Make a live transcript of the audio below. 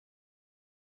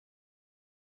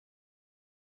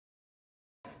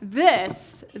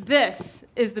this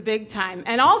is the big time.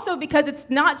 And also because it's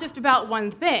not just about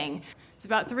one thing. It's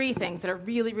about three things that are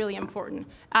really, really important: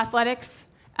 athletics,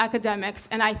 academics,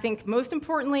 and I think most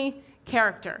importantly,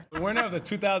 character. The winner of the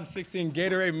 2016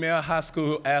 Gatorade Male High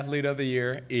School Athlete of the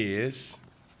Year is,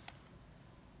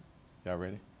 y'all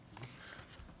ready?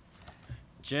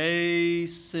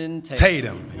 Jason Tatum.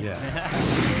 Tatum, yeah.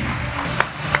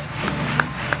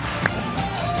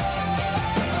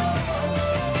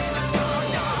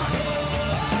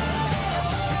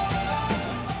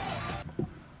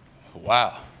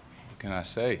 Wow, what can I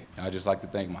say? I'd just like to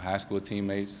thank my high school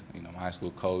teammates, my high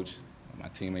school coach, my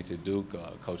teammates at Duke,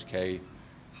 Coach K,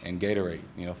 and Gatorade,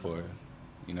 for,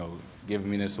 giving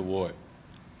me this award.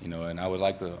 And I would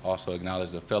like to also acknowledge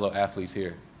the fellow athletes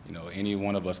here. Any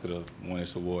one of us could have won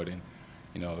this award, and,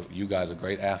 you guys are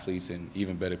great athletes and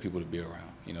even better people to be around.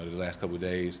 The last couple of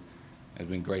days, it's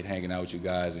been great hanging out with you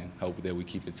guys, and hope that we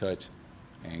keep in touch.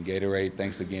 And Gatorade,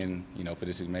 thanks again, for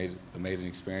this amazing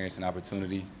experience and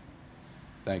opportunity.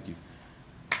 Thank you.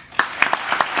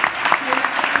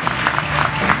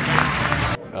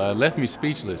 Left me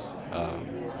speechless.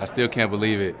 I still can't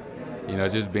believe it.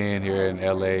 Just being here in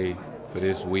LA for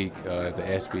this week at the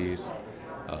ESPYs,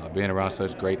 being around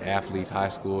such great athletes, high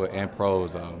school and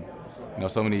pros.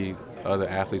 So many other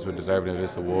athletes were deserving of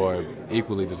this award,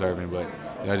 equally deserving, but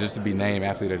just to be named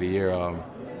Athlete of the Year,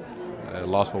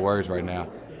 lost for words right now.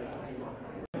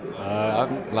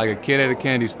 I'm like a kid at a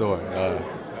candy store.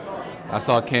 I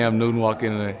saw Cam Newton walk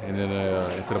into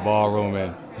the ballroom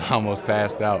and almost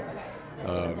passed out.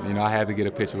 I had to get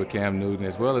a picture with Cam Newton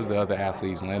as well as the other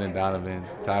athletes, Landon Donovan,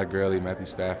 Todd Gurley, Matthew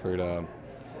Stafford.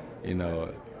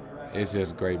 It's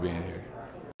just great being here.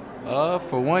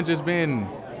 For one, just being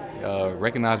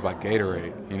recognized by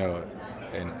Gatorade,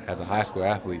 and as a high school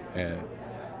athlete, and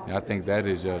I think that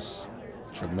is just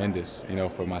tremendous,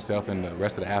 for myself and the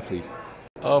rest of the athletes.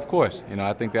 Of course,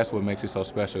 I think that's what makes it so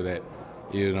special that,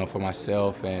 for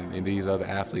myself and these other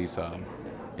athletes,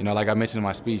 like I mentioned in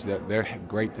my speech, that they're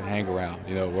great to hang around.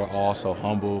 We're all so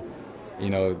humble.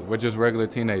 We're just regular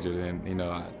teenagers, and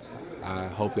I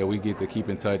hope that we get to keep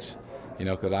in touch.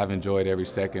 Because I've enjoyed every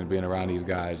second being around these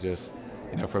guys, just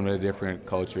from the different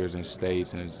cultures and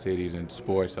states and cities and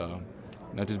sports.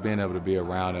 Just being able to be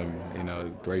around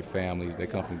them. Great families. They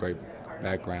come from great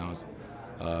backgrounds.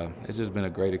 It's just been a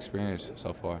great experience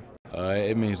so far.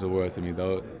 It means the world to me,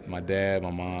 though. My dad,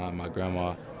 my mom, my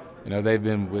grandma, they've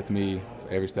been with me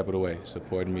every step of the way,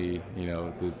 supporting me,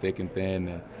 through thick and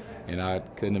thin, and I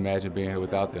couldn't imagine being here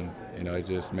without them. It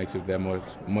just makes it that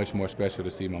much more special to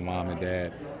see my mom and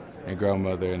dad and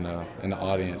grandmother in the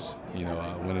audience,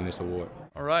 winning this award.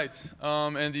 All right,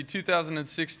 and the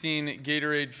 2016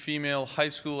 Gatorade Female High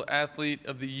School Athlete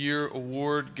of the Year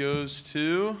award goes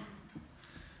to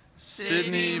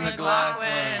Sydney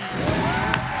McLaughlin.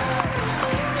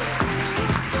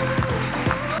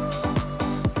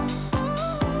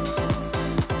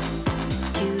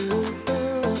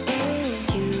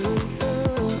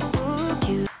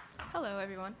 Hello,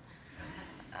 everyone.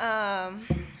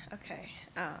 Okay.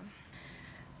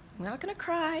 I'm not gonna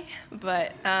cry,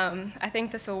 but I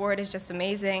think this award is just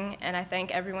amazing, and I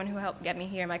thank everyone who helped get me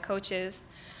here, my coaches.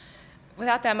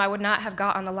 Without them, I would not have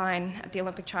got on the line at the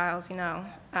Olympic trials, and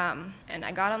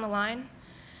I got on the line,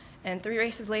 and 3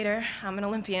 races later, I'm an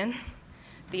Olympian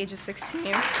at the age of 16.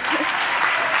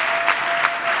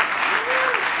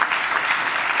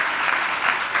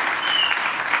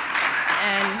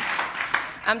 And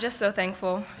I'm just so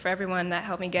thankful for everyone that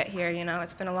helped me get here.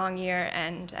 It's been a long year,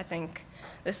 and I think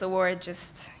this award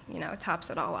just, tops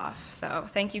it all off. So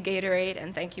thank you, Gatorade,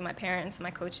 and thank you, my parents and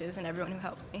my coaches and everyone who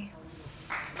helped me.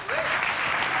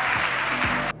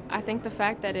 I think the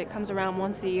fact that it comes around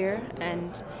once a year,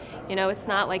 and it's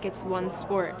not like it's one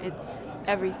sport, it's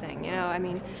everything,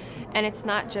 and it's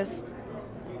not just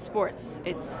sports,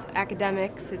 it's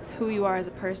academics, it's who you are as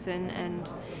a person,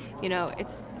 and it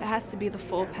has to be the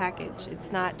full package.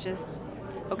 It's not just,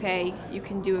 okay, you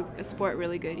can do a sport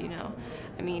really good,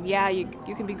 yeah,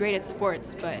 you can be great at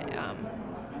sports, but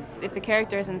if the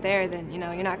character isn't there, then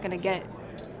you're not going to get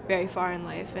very far in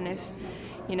life. And if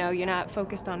you're not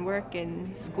focused on work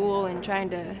and school and trying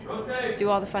to do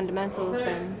all the fundamentals,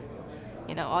 then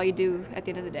all you do at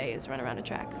the end of the day is run around a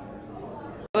track.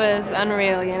 It was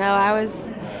unreal. I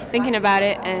was thinking about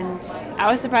it, and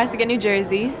I was surprised to get New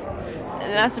Jersey,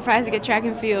 and I was surprised to get track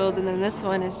and field, and then this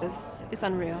one is just, it's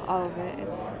unreal, all of it.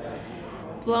 It's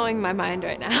blowing my mind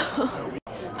right now.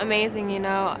 Amazing,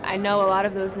 I know a lot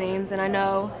of those names, and I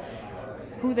know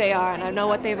who they are, and I know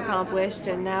what they've accomplished,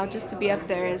 and now just to be up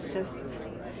there is just,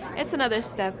 it's another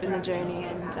step in the journey,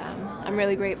 and I'm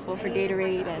really grateful for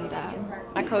Gatorade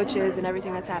and my coaches and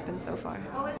everything that's happened so far.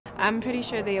 I'm pretty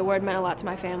sure the award meant a lot to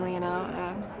my family,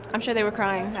 I'm sure they were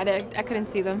crying. I couldn't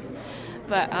see them.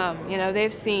 But,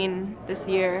 they've seen this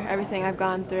year everything I've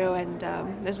gone through, and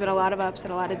there's been a lot of ups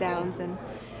and a lot of downs, and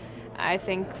I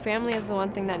think family is the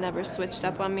one thing that never switched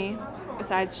up on me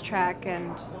besides track,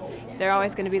 and they're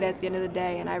always going to be there at the end of the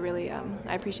day, and I really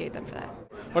I appreciate them for that.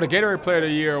 Well, the Gatorade Player of the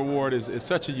Year award is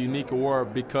such a unique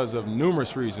award because of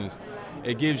numerous reasons.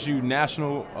 It gives you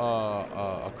national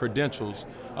credentials,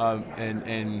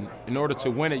 and in order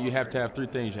to win it, you have to have three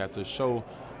things. You have to show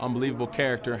unbelievable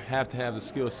character, have to have the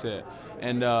skill set,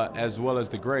 and as well as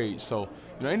the grades. So,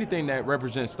 anything that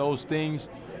represents those things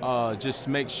just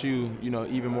makes you,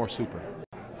 even more super.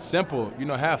 Simple,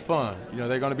 have fun.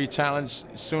 They're going to be challenged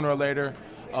sooner or later,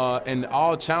 and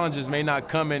all challenges may not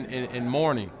come in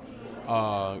morning.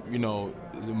 A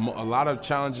lot of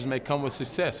challenges may come with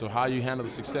success, or how you handle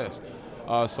the success.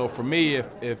 So for me,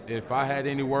 if I had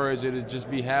any words, it would just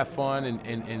be have fun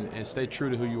and stay true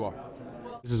to who you are.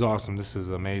 This is awesome. This is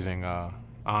an amazing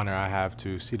honor I have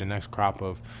to see the next crop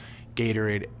of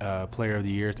Gatorade Player of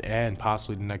the Years and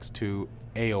possibly the next two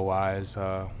AOIs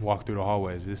walk through the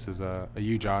hallways. This is a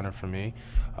huge honor for me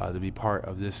to be part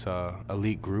of this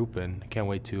elite group, and I can't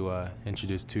wait to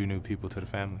introduce two new people to the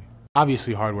family.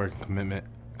 Obviously, hard work and commitment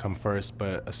come first,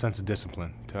 but a sense of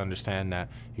discipline to understand that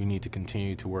you need to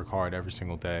continue to work hard every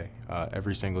single day.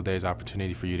 Every single day is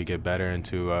opportunity for you to get better and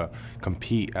to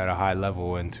compete at a high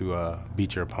level and to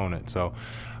beat your opponent. So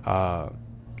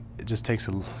it just takes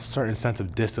a certain sense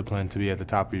of discipline to be at the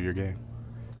top of your game.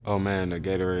 Oh man, the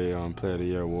Gatorade Player of the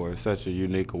Year award is such a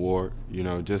unique award,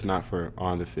 just not for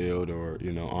on the field or,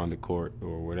 on the court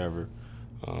or whatever.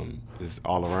 It's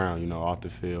all around, off the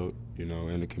field,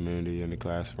 in the community, in the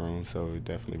classroom. So it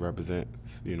definitely represents,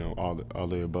 all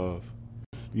the above.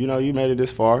 You made it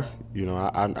this far.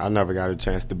 I never got a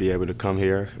chance to be able to come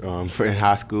here in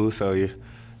high school. So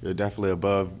you're definitely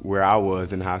above where I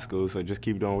was in high school. So just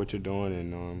keep doing what you're doing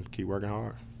and keep working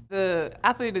hard. The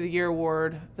Athlete of the Year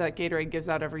award that Gatorade gives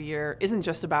out every year isn't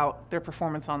just about their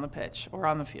performance on the pitch or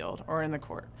on the field or in the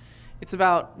court. It's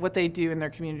about what they do in their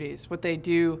communities, what they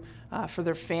do for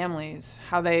their families,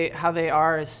 how they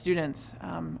are as students.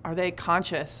 Are they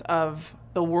conscious of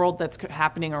the world that's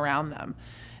happening around them?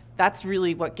 That's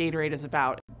really what Gatorade is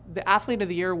about. The Athlete of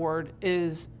the Year award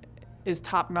is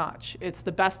top notch. It's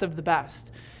the best of the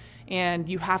best. And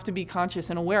you have to be conscious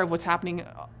and aware of what's happening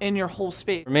in your whole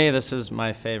space. For me, this is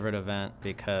my favorite event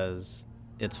because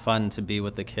it's fun to be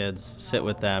with the kids, sit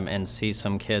with them, and see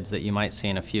some kids that you might see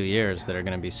in a few years that are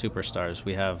going to be superstars.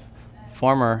 We have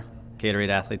former Gatorade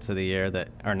Athletes of the Year that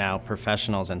are now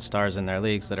professionals and stars in their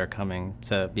leagues that are coming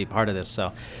to be part of this.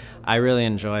 So I really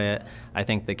enjoy it. I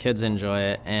think the kids enjoy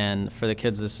it, and for the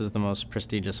kids, this is the most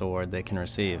prestigious award they can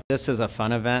receive. This is a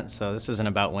fun event, so this isn't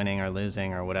about winning or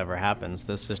losing or whatever happens.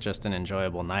 This is just an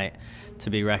enjoyable night to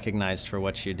be recognized for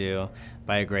what you do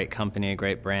by a great company, a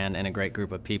great brand, and a great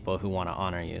group of people who want to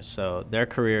honor you. So their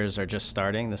careers are just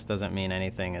starting. This doesn't mean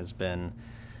anything has been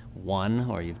won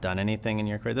or you've done anything in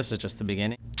your career. This is just the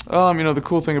beginning. The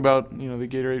cool thing about the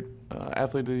Gatorade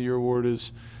Athlete of the Year award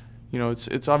is,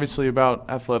 it's obviously about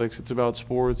athletics, it's about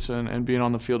sports and being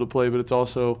on the field of play, but it's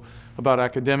also about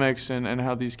academics and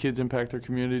how these kids impact their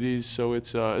communities. So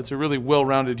it's a really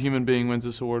well-rounded human being wins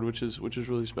this award, which is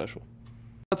really special.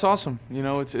 That's awesome.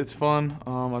 It's fun.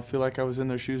 I feel like I was in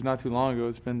their shoes not too long ago.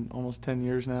 It's been almost 10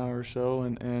 years now or so,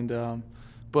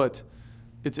 but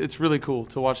it's really cool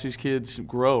to watch these kids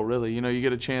grow. Really, you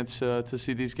get a chance to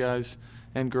see these guys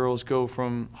and girls go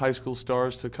from high school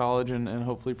stars to college and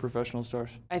hopefully professional stars.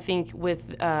 I think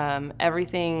with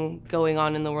everything going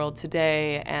on in the world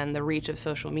today and the reach of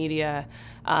social media,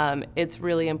 it's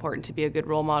really important to be a good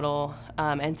role model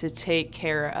and to take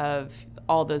care of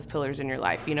all those pillars in your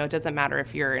life. It doesn't matter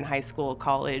if you're in high school,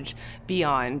 college,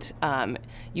 beyond.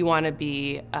 You want to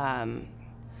be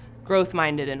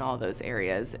growth-minded in all those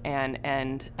areas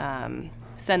and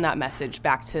send that message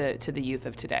back to the youth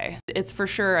of today. It's for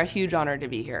sure a huge honor to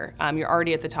be here. You're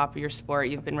already at the top of your sport.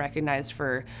 You've been recognized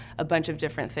for a bunch of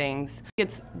different things.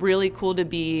 It's really cool to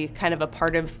be kind of a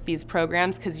part of these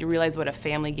programs because you realize what a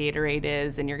family Gatorade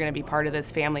is and you're going to be part of this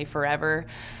family forever.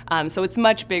 So it's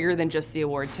much bigger than just the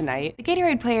award tonight. The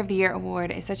Gatorade Player of the Year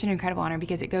award is such an incredible honor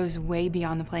because it goes way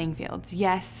beyond the playing fields.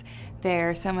 Yes,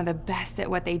 they're some of the best at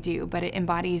what they do, but it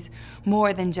embodies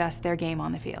more than just their game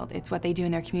on the field. It's what they do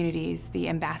in their communities, the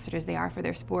ambassadors they are for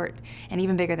their sport, and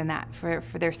even bigger than that, for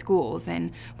their schools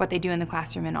and what they do in the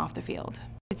classroom and off the field.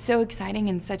 It's so exciting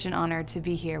and such an honor to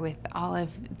be here with all of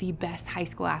the best high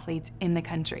school athletes in the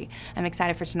country. I'm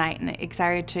excited for tonight and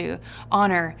excited to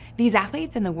honor these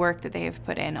athletes and the work that they have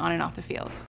put in on and off the field.